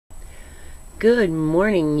Good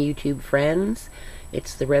morning, YouTube friends.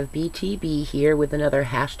 It's the Rev BTB here with another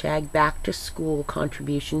hashtag back to school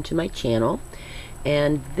contribution to my channel.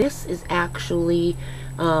 And this is actually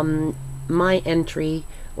my entry,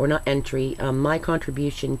 or not entry, my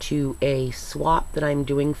contribution to a swap that I'm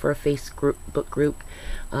doing for a Facebook group.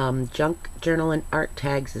 Junk Journal and Art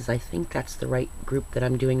Tags is, I think that's the right group that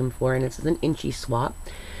I'm doing them for, and it's an Inchies Swap.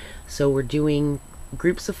 So we're doing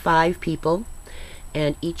groups of 5 people,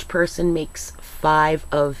 and each person makes 5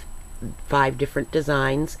 of 5 different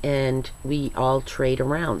designs, and we all trade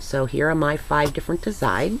around. So here are my 5 different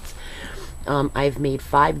designs. I've made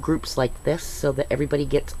 5 groups like this so that everybody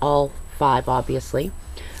gets all 5, obviously.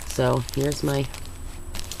 So here's my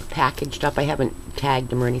packaged up. I haven't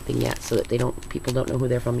tagged them or anything yet, so that people don't know who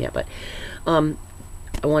they're from yet. But I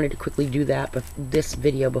wanted to quickly do that, but this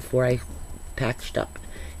video before I packaged up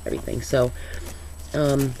everything. So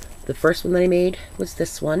the first one that I made was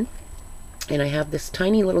this one, and I have this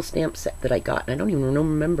tiny little stamp set that I got, and I don't even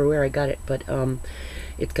remember where I got it, but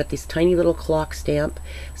it's got this tiny little clock stamp.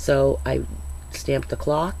 So I stamped the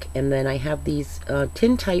clock, and then I have these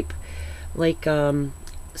tin type like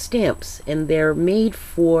stamps, and they're made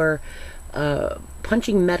for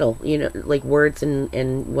punching metal, you know, like words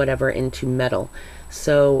and whatever into metal.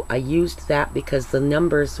 So I used that because the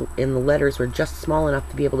numbers in the letters were just small enough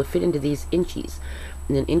to be able to fit into these inchies.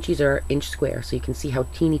 And then inchies are inch square, so you can see how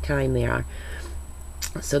teeny tiny they are.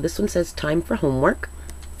 So this one says time for homework.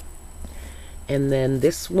 And then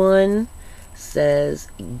this one says,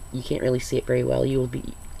 you can't really see it very well,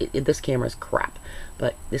 this camera's crap,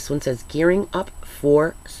 but this one says gearing up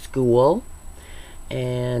for school.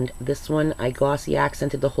 And this one I glossy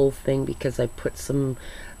accented the whole thing because I put some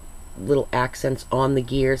little accents on the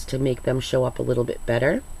gears to make them show up a little bit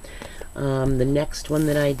better. The next one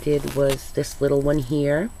that I did was this little one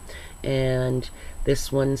here, and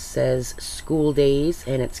this one says school days,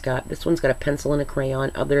 and this one's got a pencil and a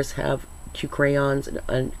crayon. Others have 2 crayons,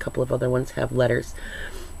 and a couple of other ones have letters.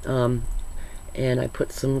 And I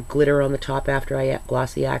put some glitter on the top after I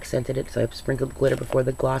glossy accented it, so I sprinkled glitter before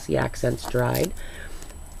the glossy accents dried.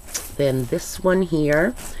 Then this one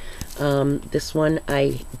here, this one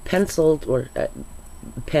I penciled, or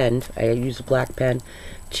penned. I used a black pen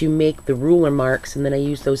to make the ruler marks, and then I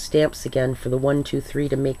used those stamps again for the 1, 2, 3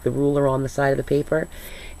 to make the ruler on the side of the paper.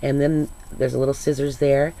 And then there's a little scissors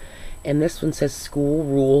there. And this one says school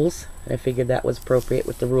rules. I figured that was appropriate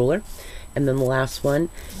with the ruler. And then the last one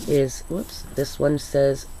is, whoops, this one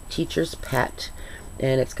says teacher's pet,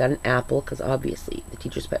 and it's got an apple because obviously the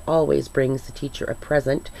teacher's pet always brings the teacher a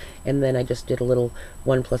present. And then I just did a little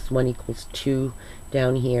 1 + 1 = 2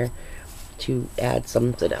 down here to add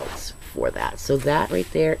something else for that. So that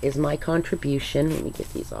right there is my contribution. Let me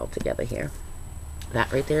get these all together here.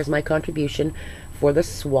 That right there is my contribution for the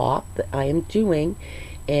swap that I am doing.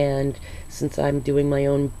 And since I'm doing my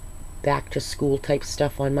own back to school type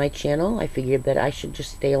stuff on my channel, I figured that I should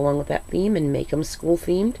just stay along with that theme and make them school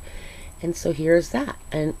themed. And so here's that.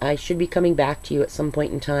 And I should be coming back to you at some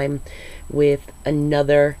point in time with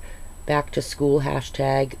another back to school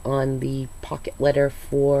hashtag on the pocket letter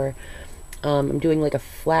for I'm doing like a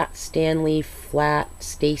flat Stanley, flat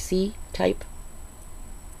Stacy type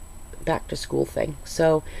back to school thing.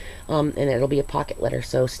 So and it'll be a pocket letter,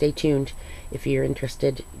 so stay tuned if you're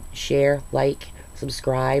interested. Share, like,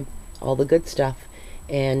 subscribe, all the good stuff.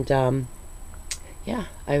 And yeah,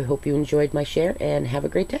 I hope you enjoyed my share, and have a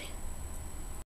great day.